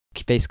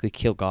basically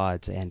kill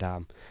gods, and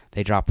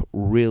they drop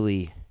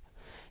really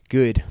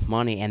good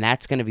money, and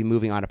that's going to be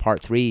moving on to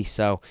part 3.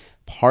 So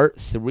part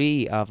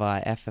 3 of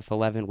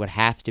FF11 would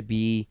have to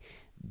be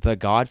the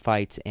god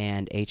fights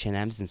and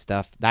H&Ms and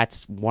stuff.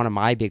 That's one of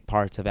my big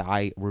parts of it.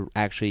 I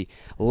actually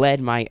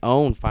led my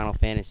own Final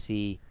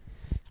Fantasy,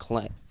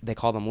 they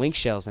call them link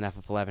shells in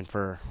FF11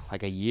 for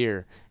like a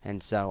year,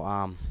 and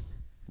so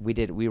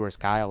we were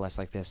Skyless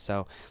like this.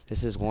 So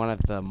this is one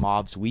of the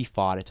mobs we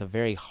fought. It's a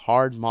very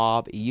hard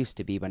mob. It used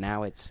to be, but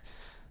now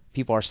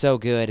people are so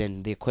good,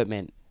 and the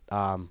equipment's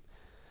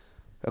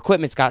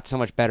got so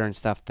much better and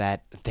stuff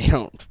that they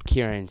don't.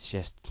 Kieran's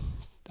just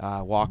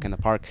walk in the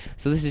park.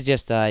 So this is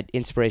just an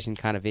inspiration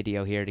kind of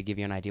video here to give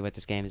you an idea what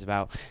this game is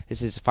about.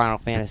 This is Final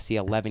Fantasy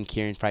 11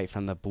 Kieran fight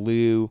from the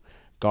Blue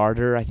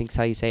Garter, I think is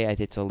how you say it.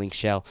 It's a link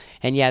shell.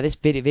 And yeah, this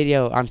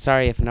video, I'm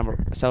sorry if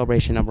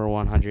celebration number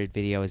 100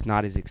 video is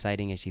not as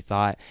exciting as you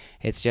thought.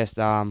 It's just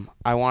I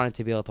wanted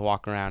to be able to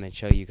walk around and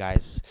show you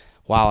guys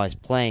while I was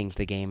playing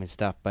the game and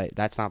stuff, but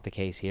that's not the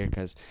case here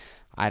because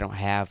I don't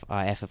have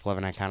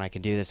FF11 account. I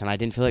can do this, and I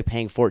didn't feel like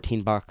paying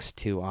 $14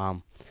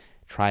 to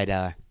try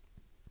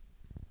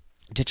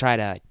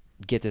to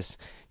get this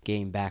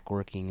game back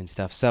working and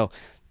stuff. So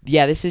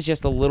yeah, this is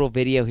just a little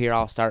video here.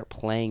 I'll start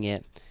playing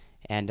it,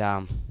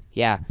 and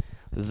yeah,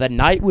 the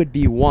night would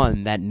be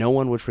one that no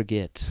one would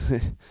forget.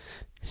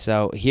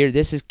 So here,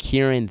 this is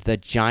Kieran, the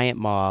giant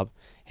mob,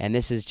 and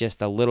this is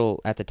just a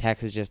little, at the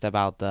text is just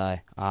about the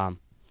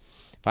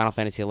Final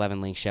Fantasy 11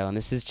 link shell, and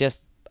this is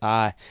just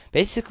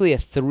basically a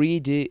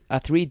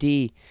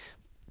 3D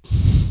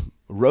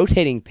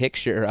rotating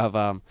picture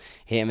of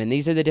him, and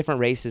these are the different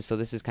races. So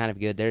this is kind of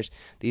good. If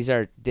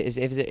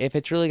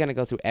it's really going to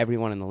go through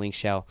everyone in the link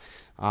shell,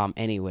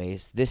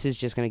 anyways, this is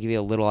just going to give you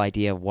a little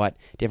idea of what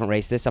different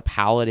race. This is a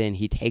paladin.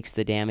 He takes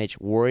the damage.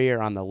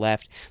 Warrior on the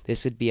left.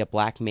 This would be a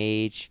black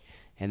mage,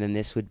 and then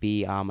this would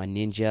be a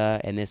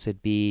ninja, and this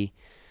would be,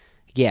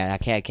 yeah,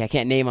 I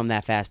can't name them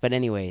that fast, but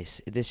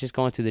anyways, this is just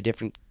going through the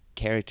different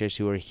characters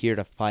who are here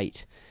to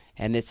fight.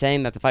 And it's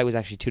saying that the fight was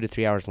actually 2 to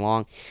 3 hours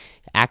long.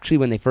 Actually,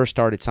 when they first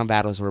started, some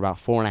battles were about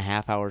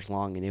 4.5 hours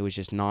long, and it was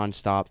just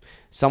nonstop.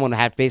 Someone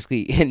had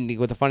basically, and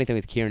what the funny thing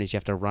with Kieran is you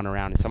have to run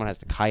around, and someone has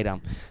to kite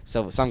him.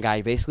 So some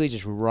guy basically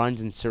just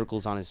runs in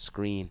circles on his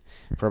screen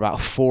for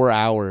about 4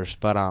 hours.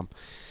 But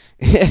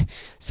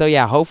so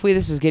yeah, hopefully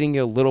this is getting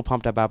you a little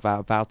pumped up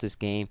about this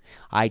game.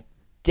 I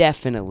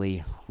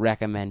definitely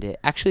recommend it.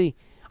 Actually,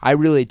 I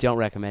really don't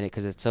recommend it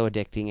because it's so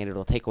addicting and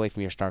it'll take away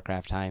from your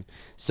StarCraft time.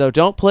 So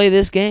don't play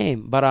this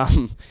game. But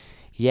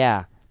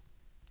yeah,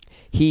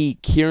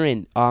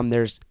 Kieran.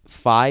 There's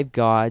 5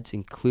 gods,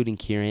 including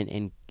Kieran,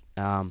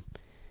 and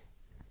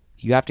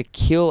you have to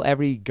kill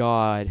every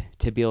god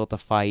to be able to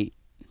fight.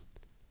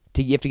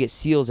 You have to get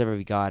seals of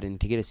every god,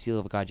 and to get a seal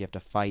of a god, you have to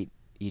fight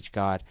each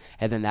god,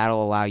 and then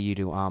that'll allow you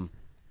to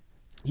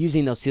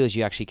using those seals,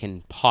 you actually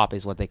can pop,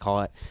 is what they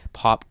call it,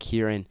 pop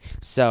Kieran.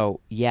 So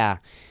yeah.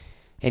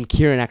 And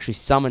Kieran actually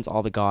summons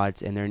all the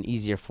gods, and they're in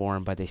easier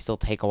form, but they still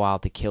take a while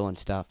to kill and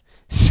stuff.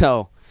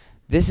 So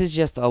this is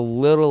just a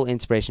little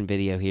inspiration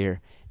video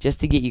here, just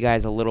to get you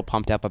guys a little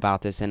pumped up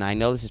about this. And I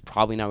know this is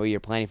probably not what you're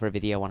planning for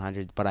video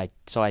 100, but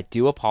I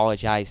do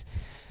apologize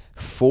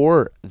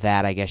for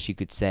that, I guess you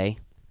could say.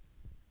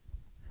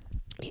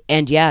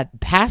 And yeah,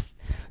 past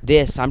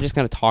this, I'm just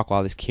going to talk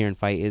while this Kieran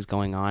fight is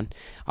going on.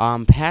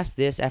 Past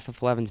this,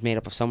 FF11 is made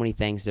up of so many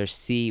things. There's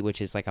sea,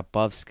 which is like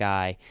above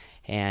sky,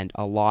 and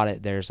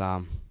there's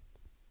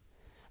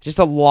just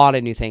a lot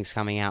of new things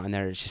coming out, and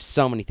there's just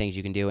so many things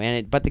you can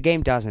do. But the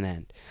game doesn't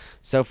end.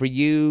 So for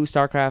you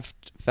StarCraft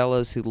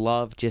fellows who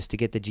love just to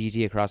get the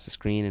GG across the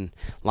screen and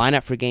line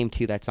up for game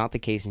 2, that's not the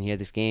case in here.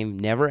 This game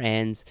never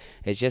ends.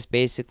 It's just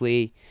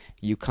basically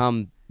you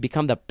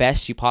become the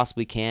best you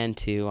possibly can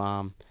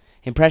to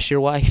impress your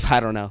wife. I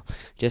don't know.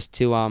 Just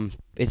to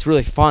it's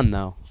really fun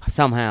though.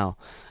 Somehow,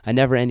 a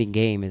never-ending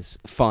game is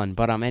fun.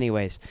 But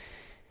anyways,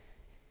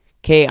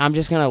 okay, I'm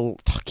just gonna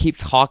keep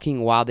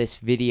talking while this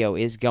video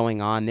is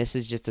going on. This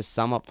is just to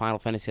sum up Final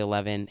Fantasy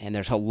 11, and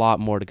there's a lot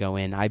more to go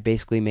in. I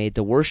basically made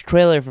the worst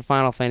trailer for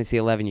Final Fantasy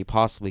 11 you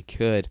possibly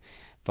could.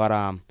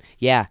 But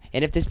yeah,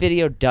 and if this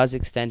video does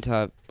extend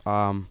to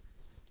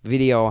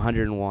video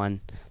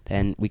 101,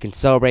 then we can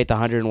celebrate the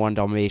 101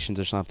 Dalmatians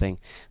or something.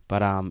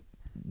 But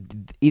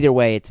either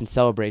way, it's in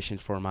celebration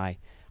for my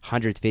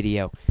 100th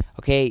video.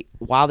 Okay,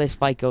 while this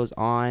fight goes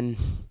on,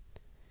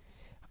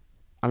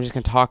 I'm just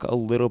going to talk a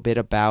little bit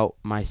about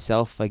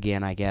myself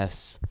again, I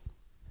guess.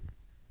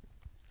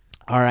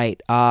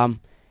 Alright, I'll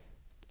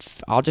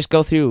just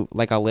go through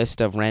like a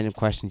list of random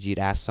questions you'd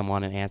ask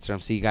someone and answer them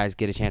so you guys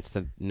get a chance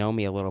to know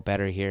me a little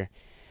better here.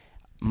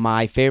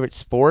 My favorite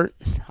sport,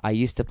 I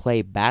used to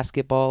play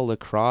basketball,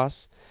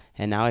 lacrosse,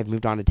 and now I've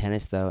moved on to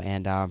tennis though.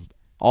 And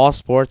all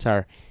sports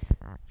are,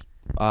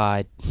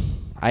 I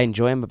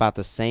enjoy them about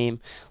the same.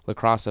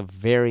 Lacrosse, a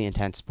very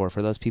intense sport.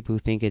 For those people who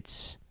think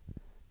it's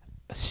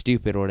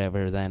stupid or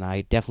whatever, then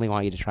I definitely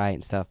want you to try it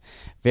and stuff.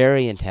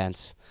 Very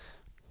intense.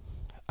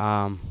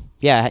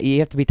 Yeah, you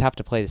have to be tough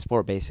to play the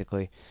sport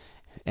basically.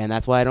 and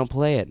that's why I don't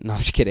play it. No, I'm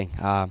just kidding.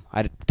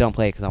 I don't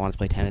play it because I want to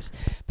play tennis.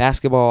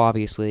 Basketball,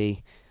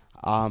 obviously.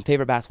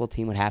 Favorite basketball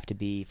team would have to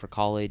be for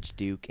college,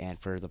 Duke, and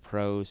for the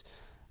pros,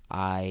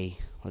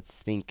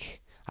 let's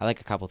think. I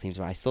like a couple teams,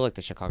 but I still like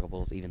the Chicago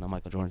Bulls, even though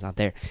Michael Jordan's not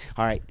there.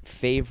 All right,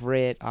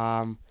 favorite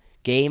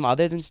game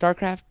other than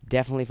StarCraft?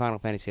 Definitely Final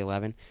Fantasy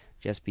 11,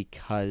 just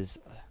because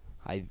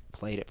I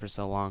played it for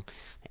so long,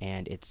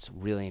 and it's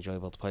really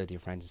enjoyable to play with your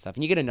friends and stuff.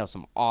 And you get to know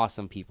some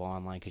awesome people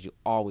online because you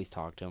always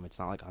talk to them. It's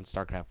not like on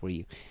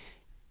StarCraft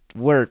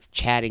where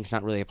chatting's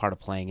not really a part of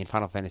playing, and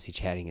Final Fantasy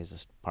chatting is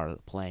a part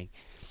of playing.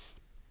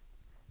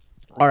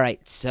 All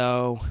right,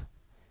 so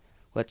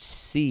let's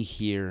see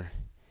here.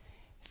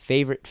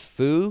 Favorite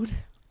food?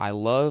 I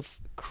love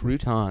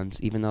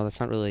croutons, even though that's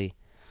not really.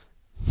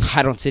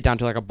 I don't sit down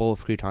to like a bowl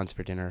of croutons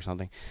for dinner or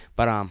something,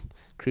 but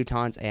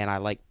croutons, and I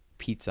like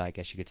pizza, I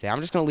guess you could say.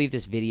 I'm just gonna leave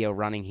this video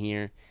running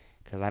here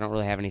because I don't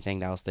really have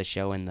anything else to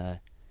show in the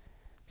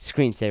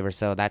screensaver,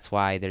 so that's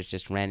why there's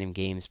just random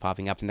games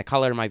popping up, and the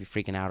color might be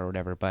freaking out or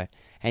whatever. But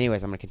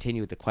anyways, I'm gonna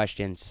continue with the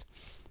questions.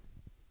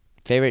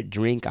 Favorite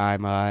drink?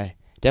 I'm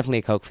definitely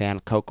a Coke fan.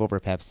 Coke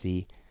over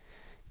Pepsi.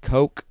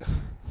 Coke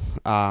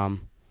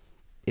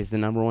is the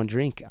number one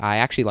drink. I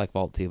actually like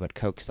Vault too, but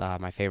Coke's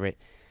my favorite.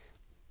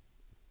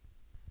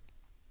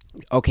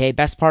 Okay,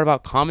 best part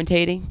about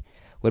commentating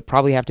would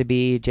probably have to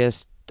be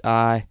just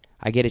I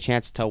get a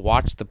chance to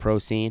watch the pro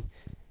scene,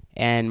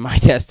 and my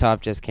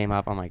desktop just came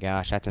up. Oh my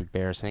gosh, that's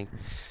embarrassing.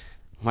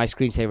 My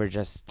screensaver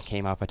just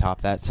came up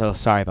atop that, so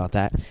sorry about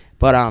that.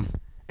 But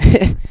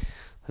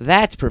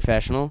that's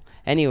professional.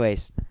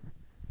 Anyways,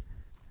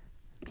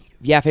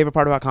 yeah, favorite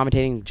part about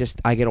commentating,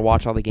 just I get to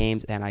watch all the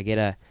games, and I get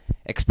to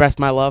express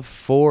my love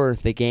for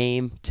the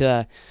game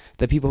to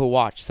the people who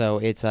watch. So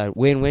it's a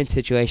win-win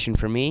situation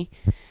for me,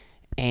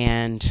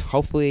 and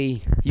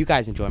hopefully you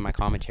guys enjoy my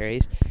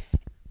commentaries.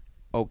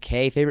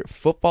 Okay, favorite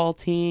football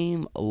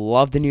team,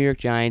 love the New York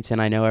Giants, and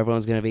I know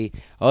everyone's going to be,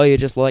 oh, you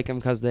just like them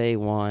because they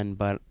won,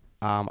 but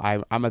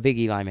I'm a big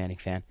Eli Manning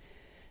fan.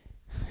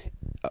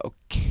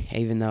 Okay,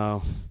 even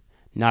though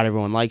not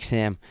everyone likes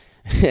him.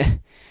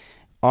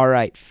 All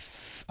right,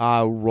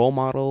 role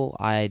model,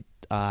 I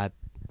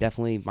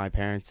definitely my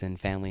parents and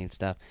family and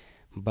stuff.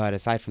 But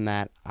aside from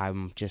that,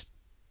 I'm just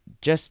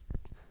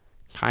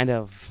kind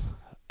of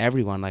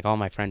everyone, like all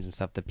my friends and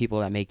stuff, the people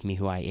that make me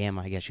who I am,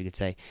 I guess you could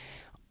say.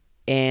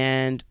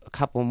 And a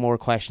couple more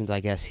questions, I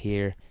guess,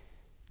 here.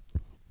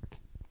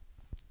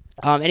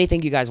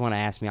 Anything you guys want to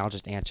ask me, I'll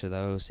just answer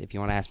those. If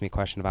you want to ask me a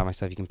question about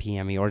myself, you can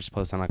PM me or just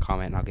post on a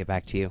comment and I'll get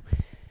back to you.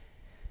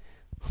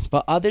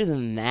 But other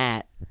than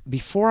that,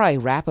 before I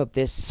wrap up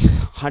this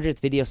 100th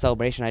video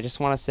celebration, I just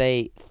want to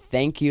say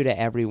thank you to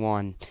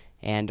everyone.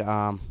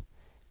 And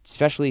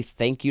especially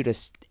thank you to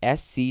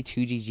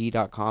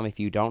sc2gg.com. If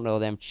you don't know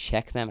them,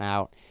 check them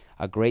out.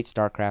 A great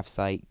StarCraft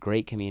site,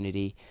 great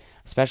community.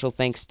 Special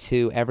thanks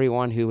to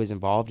everyone who was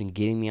involved in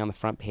getting me on the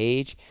front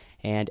page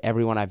and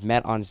everyone I've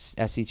met on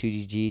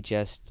SC2GG,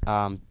 just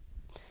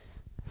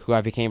who I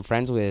became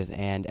friends with,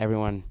 and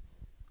everyone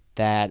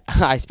that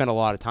I spent a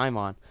lot of time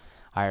on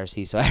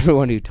IRC. So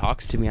everyone who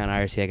talks to me on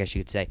IRC, I guess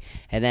you could say.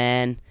 And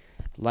then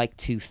I'd like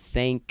to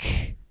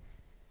thank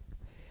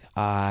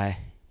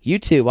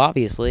YouTube,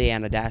 obviously,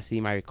 and Audacity,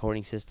 my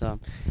recording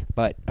system.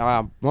 But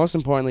most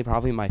importantly,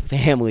 probably my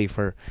family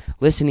for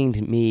listening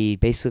to me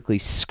basically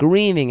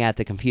screaming at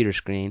the computer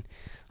screen.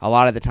 A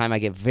lot of the time I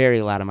get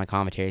very loud in my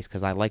commentaries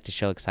because I like to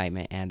show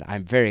excitement, and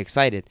I'm very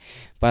excited.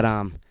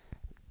 But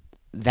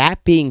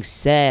that being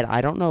said, I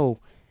don't know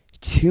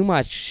too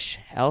much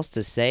else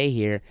to say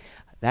here.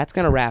 That's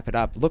going to wrap it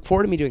up. Look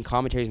forward to me doing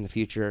commentaries in the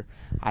future.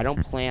 I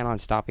don't plan on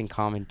stopping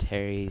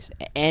commentaries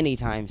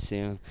anytime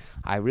soon.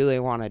 I really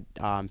want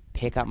to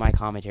pick up my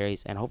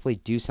commentaries and hopefully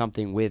do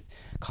something with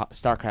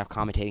StarCraft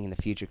commentating in the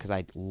future because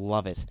I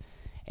love it.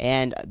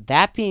 And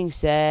that being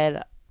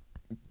said,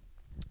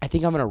 I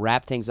think I'm going to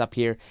wrap things up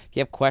here. If you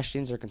have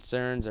questions or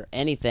concerns or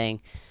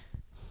anything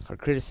or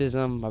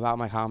criticism about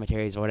my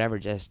commentaries or whatever,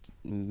 just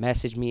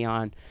message me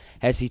on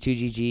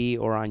SC2GG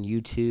or on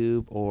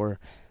YouTube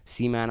or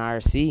see me on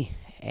IRC.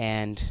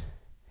 And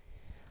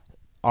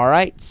all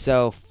right,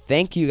 so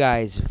thank you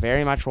guys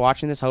very much for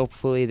watching this.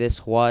 Hopefully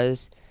this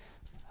was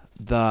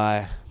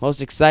the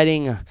most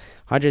exciting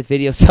 100th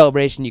video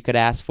celebration you could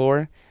ask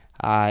for.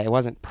 It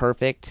wasn't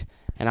perfect,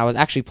 and I was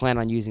actually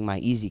planning on using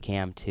my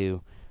EasyCam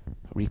to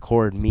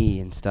record me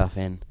and stuff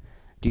and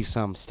do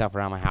some stuff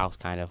around my house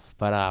kind of.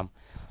 But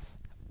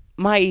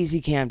my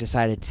EasyCam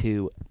decided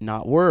to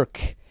not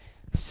work,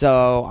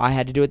 so I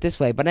had to do it this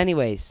way. But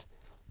anyways,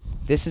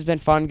 this has been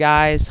fun,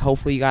 guys.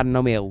 Hopefully you got to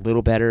know me a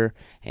little better,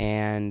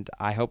 and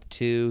I hope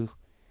you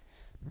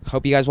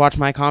guys watch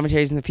my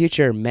commentaries in the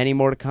future. Many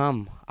more to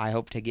come. I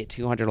hope to get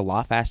 200 a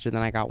lot faster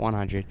than I got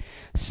 100.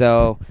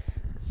 So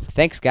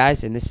thanks,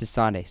 guys, and this is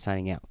Sunday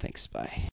signing out. Thanks, bye.